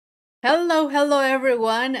Hello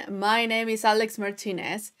everyone. My name is Alex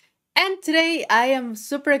Martinez, and today I am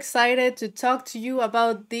super excited to talk to you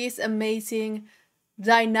about this amazing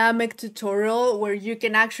dynamic tutorial where you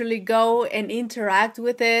can actually go and interact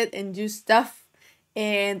with it and do stuff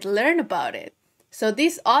and learn about it. So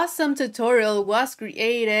this awesome tutorial was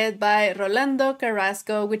created by Rolando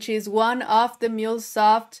Carrasco, which is one of the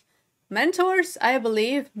MuleSoft mentors, I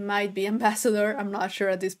believe, might be ambassador, I'm not sure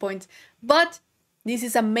at this point, but this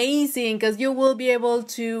is amazing because you will be able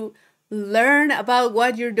to learn about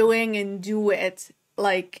what you're doing and do it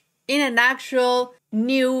like in an actual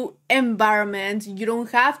new environment. You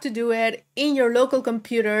don't have to do it in your local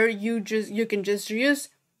computer. You can just use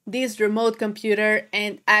this remote computer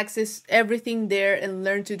and access everything there and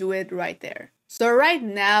learn to do it right there. So right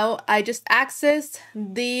now I just accessed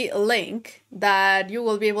the link that you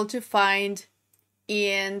will be able to find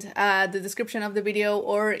in the description of the video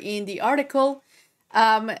or in the article.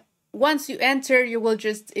 Once you enter, it will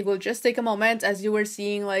just take a moment. As you were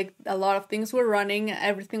seeing, like a lot of things were running,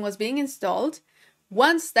 everything was being installed.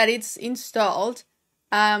 Once that it's installed,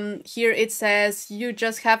 here it says you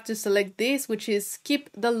just have to select this, which is keep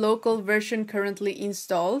the local version currently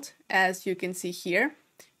installed, as you can see here.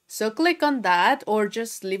 So click on that or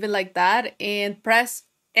just leave it like that and press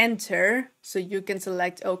enter so you can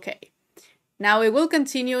select OK. Now it will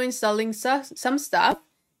continue installing some stuff.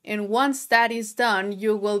 And once that is done,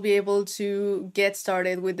 you will be able to get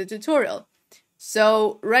started with the tutorial.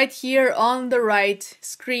 So right here on the right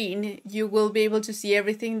screen, you will be able to see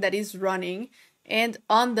everything that is running. And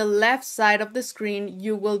on the left side of the screen,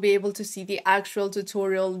 you will be able to see the actual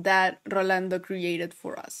tutorial that Rolando created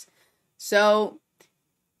for us. So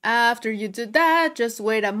after you do that, just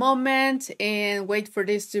wait a moment and wait for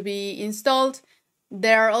this to be installed.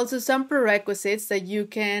 There are also some prerequisites that you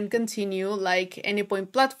can continue, like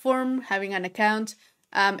Anypoint platform, having an account,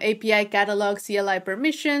 API catalog, CLI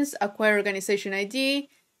permissions, acquire organization ID,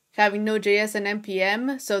 having Node.js and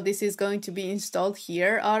NPM. So this is going to be installed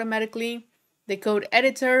here automatically. The code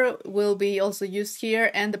editor will be also used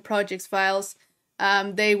here, and the projects files,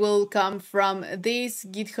 they will come from this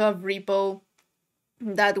GitHub repo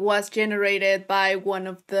that was generated by one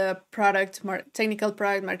of the technical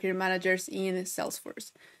product marketing managers in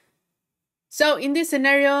Salesforce. So in this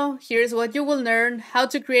scenario, here's what you will learn: how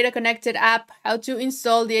to create a connected app, how to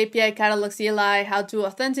install the API catalog CLI, how to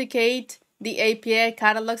authenticate the API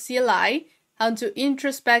catalog CLI, how to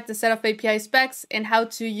introspect a set of API specs, and how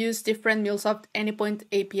to use different MuleSoft Anypoint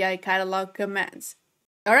API catalog commands.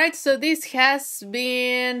 Alright, so this has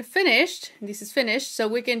been finished. This is finished, so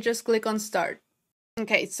we can just click on start.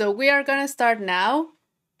 Okay, so we are gonna start now.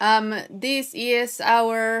 This is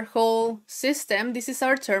our whole system. This is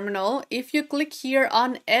our terminal. If you click here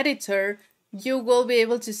on editor, you will be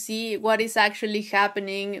able to see what is actually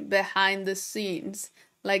happening behind the scenes.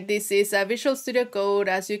 Like this is a Visual Studio Code,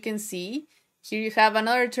 as you can see. Here you have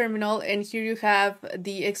another terminal, and here you have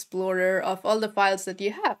the explorer of all the files that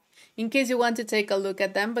you have, in case you want to take a look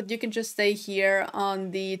at them, but you can just stay here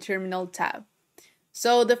on the terminal tab.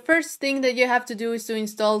 So the first thing that you have to do is to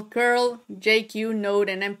install curl, JQ, Node,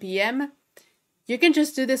 and NPM. You can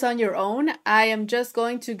just do this on your own. I am just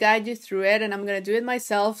going to guide you through it, and I'm going to do it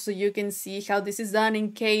myself so you can see how this is done.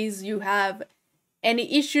 In case you have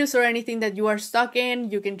any issues or anything that you are stuck in,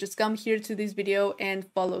 you can just come here to this video and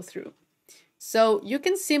follow through. So you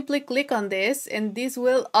can simply click on this, and this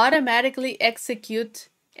will automatically execute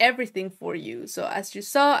everything for you. So as you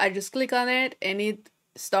saw, I just click on it and it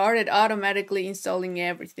started automatically installing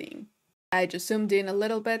everything. I just zoomed in a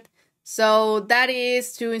little bit. So that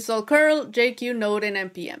is to install curl, JQ, Node, and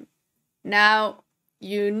NPM. Now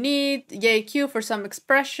you need JQ for some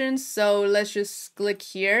expressions, so let's just click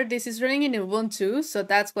here. This is running in Ubuntu, so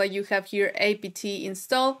that's why you have here apt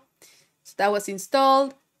install. So that was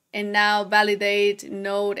installed. And now validate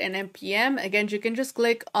Node and NPM. Again, you can just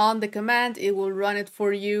click on the command, it will run it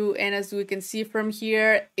for you. And as we can see from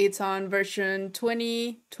here, it's on version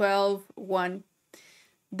 20.12.1.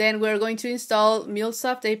 Then we're going to install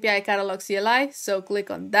MuleSoft API Catalog CLI. So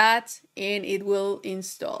click on that and it will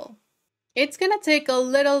install. It's gonna take a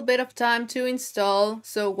little bit of time to install.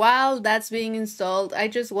 So while that's being installed, I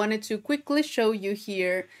just wanted to quickly show you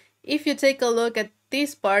here. If you take a look at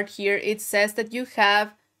this part here, it says that you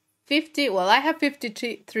have I have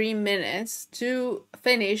 53 minutes to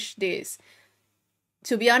finish this.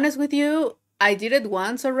 To be honest with you, I did it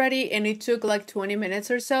once already and it took like 20 minutes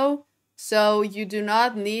or so. So you do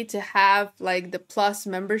not need to have like the plus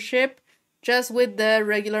membership. Just with the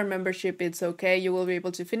regular membership, it's okay. You will be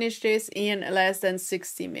able to finish this in less than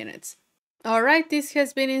 60 minutes. Alright, this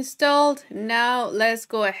has been installed. Now let's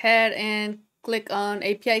go ahead and click on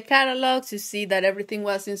API catalog to see that everything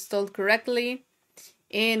was installed correctly.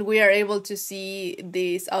 And we are able to see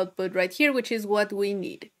this output right here, which is what we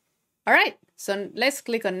need. All right, so let's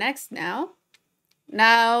click on next now.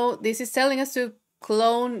 Now this is telling us to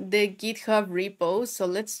clone the GitHub repo, so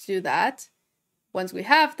let's do that. Once we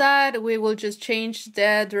have that, we will just change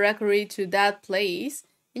the directory to that place.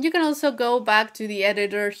 And you can also go back to the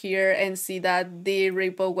editor here and see that the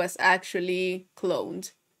repo was actually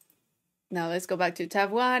cloned. Now let's go back to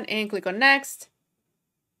tab 1 and click on next.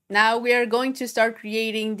 Now we are going to start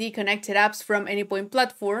creating the connected apps from Anypoint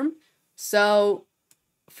platform. So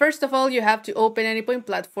first of all, you have to open Anypoint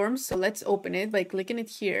platform. So let's open it by clicking it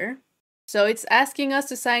here. So it's asking us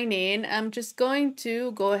to sign in. I'm just going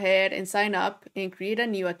to go ahead and sign up and create a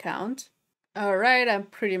new account. All right, I'm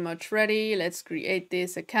pretty much ready. Let's create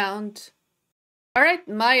this account. All right,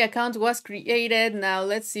 my account was created. Now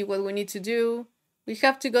let's see what we need to do. We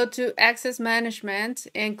have to go to Access Management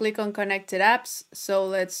and click on Connected Apps. So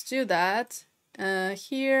let's do that.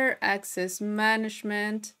 Here, Access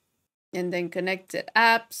Management, and then Connected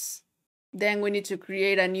Apps. Then we need to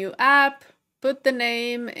create a new app, put the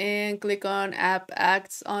name, and click on App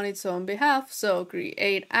Acts on its own behalf. So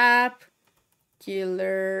create app,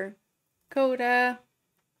 Killercoda,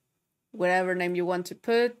 whatever name you want to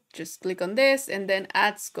put, just click on this and then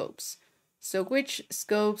add scopes. So which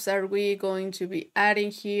scopes are we going to be adding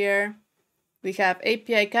here? We have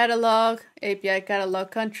API catalog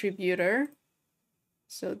contributor.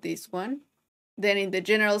 So this one. Then in the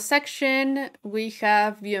general section, we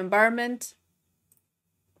have view environment.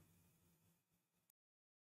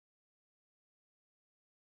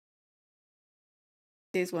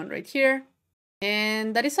 This one right here.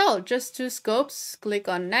 And that is all, just 2 scopes. Click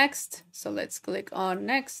on next. So let's click on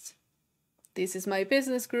next. This is my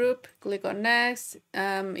business group. Click on next.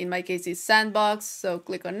 In my case, it's sandbox. So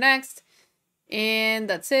click on next. And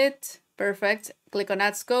that's it. Perfect. Click on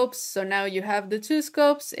add scopes. So now you have the 2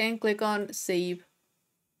 scopes and click on save.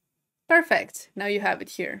 Perfect. Now you have it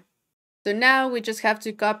here. So now we just have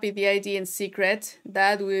to copy the ID and secret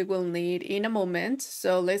that we will need in a moment.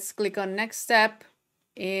 So let's click on next step.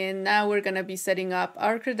 And now we're going to be setting up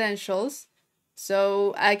our credentials.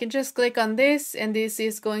 So I can just click on this and this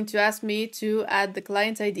is going to ask me to add the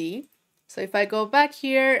client ID. So if I go back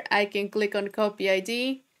here, I can click on copy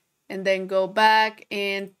ID and then go back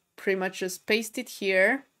and pretty much just paste it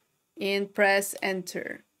here and press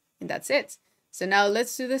enter. And that's it. So now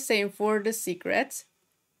let's do the same for the secret.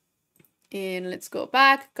 And let's go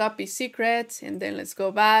back, copy secret, and then let's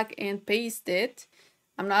go back and paste it.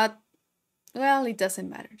 Well, it doesn't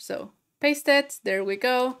matter. So paste it, there we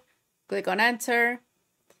go. Click on enter.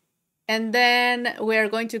 And then we are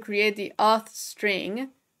going to create the auth string.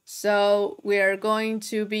 So we are going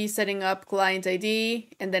to be setting up client ID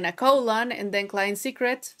and then a colon and then client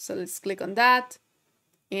secret. So let's click on that.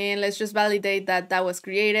 And let's just validate that that was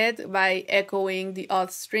created by echoing the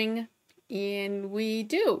auth string. And we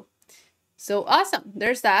do. So awesome,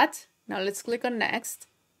 there's that. Now let's click on next.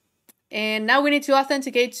 And now we need to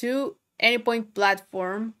authenticate to Anypoint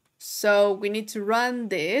platform. So we need to run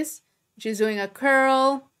this, which is doing a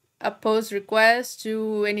curl, a post request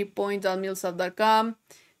to anypoint.mulesoft.com,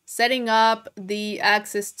 setting up the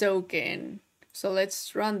access token. So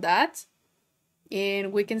let's run that.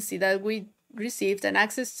 And we can see that we received an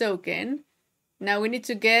access token. Now we need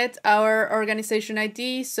to get our organization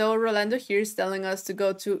ID. So Rolando here is telling us to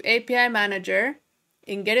go to API Manager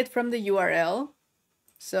and get it from the URL.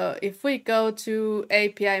 So if we go to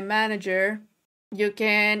API Manager, you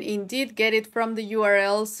can indeed get it from the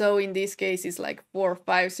URL. So in this case, it's like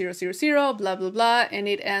 45000, blah, blah, blah, and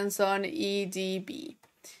it ends on EDB.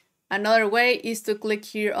 Another way is to click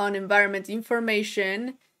here on environment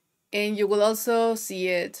information, and you will also see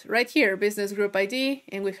it right here, business group ID,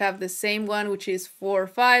 and we have the same one, which is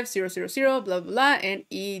 45000, blah, blah, blah, and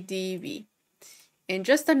EDB. And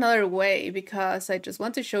just another way, because I just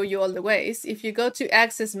want to show you all the ways, if you go to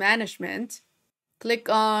Access Management, click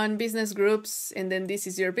on Business Groups, and then this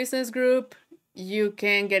is your business group, you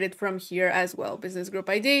can get it from here as well. Business Group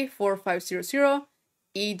ID 4500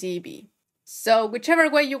 EDB. So whichever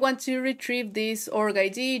way you want to retrieve this org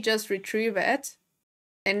ID, just retrieve it.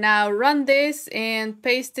 And now run this and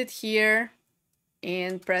paste it here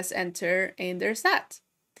and press enter, and there's that.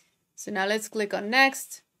 So now let's click on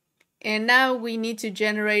next. And now we need to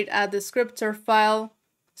generate a descriptor file.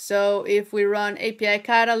 So if we run API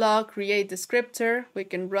catalog, create descriptor, we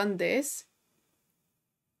can run this.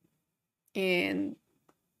 And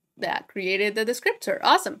that created the descriptor.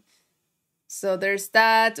 Awesome. So there's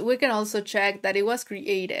that. We can also check that it was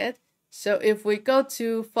created. So if we go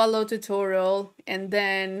to follow tutorial and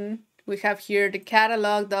then we have here the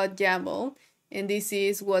catalog.yaml, and this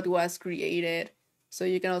is what was created. So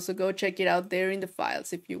you can also go check it out there in the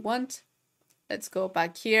files if you want. Let's go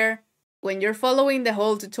back here. When you're following the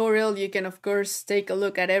whole tutorial, you can of course take a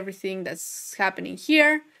look at everything that's happening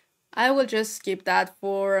here. I will just skip that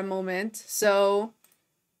for a moment. So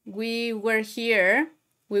we were here.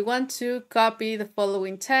 We want to copy the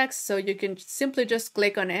following text, so you can simply just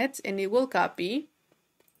click on it and it will copy.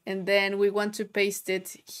 And then we want to paste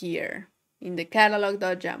it here in the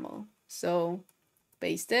catalog.yaml. So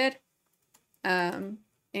paste it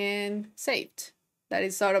and saved. That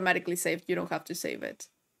is automatically saved. You don't have to save it.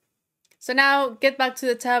 So now get back to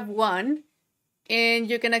the tab 1 and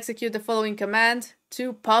you can execute the following command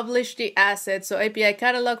to publish the asset. So API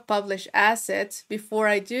catalog publish asset. Before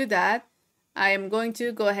I do that, I am going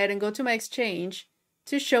to go ahead and go to my Exchange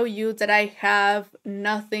to show you that I have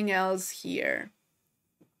nothing else here.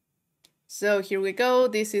 So here we go.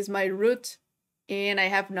 This is my root and I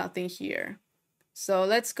have nothing here. So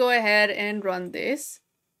let's go ahead and run this.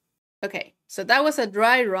 Okay, so that was a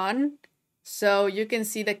dry run. So you can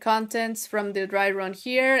see the contents from the dry run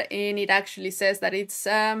here, and it actually says that it's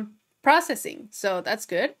processing. So that's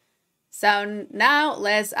good. So now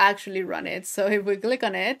let's actually run it. So if we click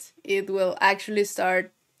on it, it will actually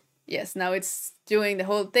start. Yes, now it's doing the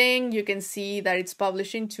whole thing. You can see that it's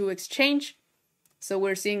publishing to Exchange. So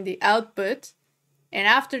we're seeing the output. And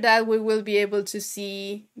after that, we will be able to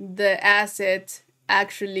see the asset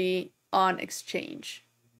actually on Exchange.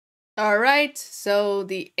 All right, so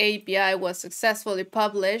the API was successfully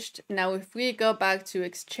published. Now, if we go back to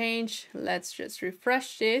Exchange, let's just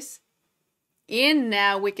refresh this. And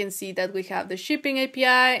now we can see that we have the shipping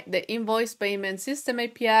API, the invoice payment system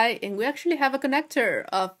API, and we actually have a connector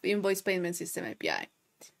of invoice payment system API.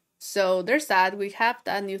 So there's that. We have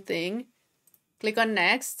that new thing. Click on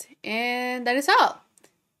next, and that is all.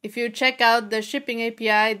 If you check out the shipping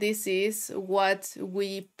API, this is what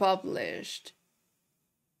we published,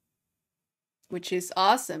 which is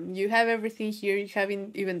awesome. You have everything here. You have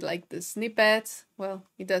even like the snippets. Well,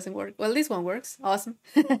 it doesn't work. Well, this one works. Awesome.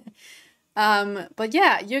 But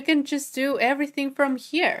yeah, you can just do everything from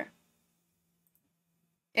here.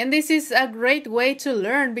 And this is a great way to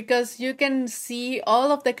learn because you can see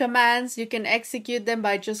all of the commands. You can execute them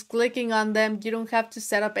by just clicking on them. You don't have to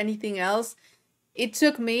set up anything else. It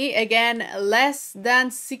took me, again, less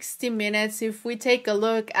than 60 minutes. If we take a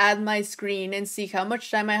look at my screen and see how much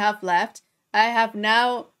time I have left, I have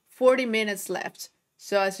now 40 minutes left.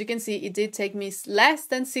 So as you can see, it did take me less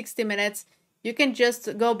than 60 minutes. You can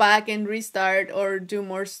just go back and restart or do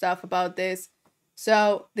more stuff about this.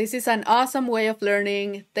 So this is an awesome way of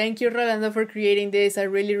learning. Thank you, Rolando, for creating this. I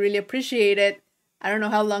really, really appreciate it. I don't know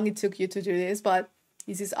how long it took you to do this, but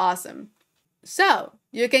this is awesome. So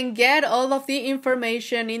you can get all of the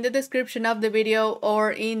information in the description of the video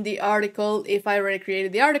or in the article. If I already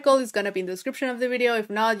created the article, it's going to be in the description of the video. If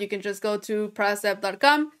not, you can just go to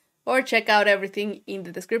processdev.com or check out everything in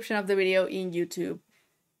the description of the video in YouTube.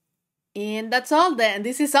 And that's all then.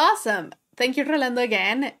 This is awesome. Thank you, Rolando,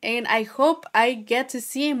 again. And I hope I get to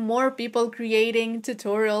see more people creating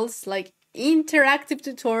tutorials, like interactive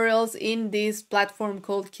tutorials in this platform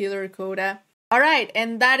called Killercoda. Alright,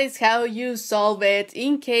 and that is how you solve it.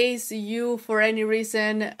 In case you, for any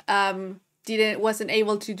reason, wasn't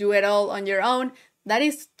able to do it all on your own, that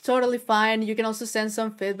is totally fine. You can also send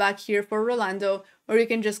some feedback here for Rolando, or you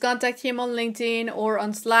can just contact him on LinkedIn or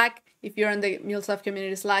on Slack if you're on the MuleSoft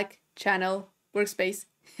community Slack channel workspace.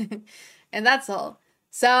 And that's all.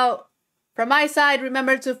 So from my side,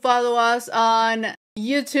 remember to follow us on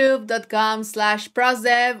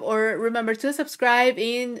youtube.com/processdev, or remember to subscribe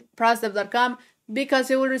in processdev.com because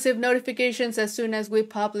you will receive notifications as soon as we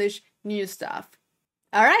publish new stuff.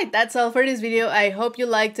 Alright, that's all for this video. I hope you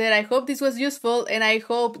liked it. I hope this was useful, and I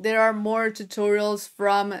hope there are more tutorials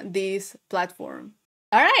from this platform.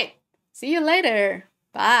 Alright, see you later.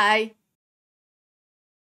 Bye.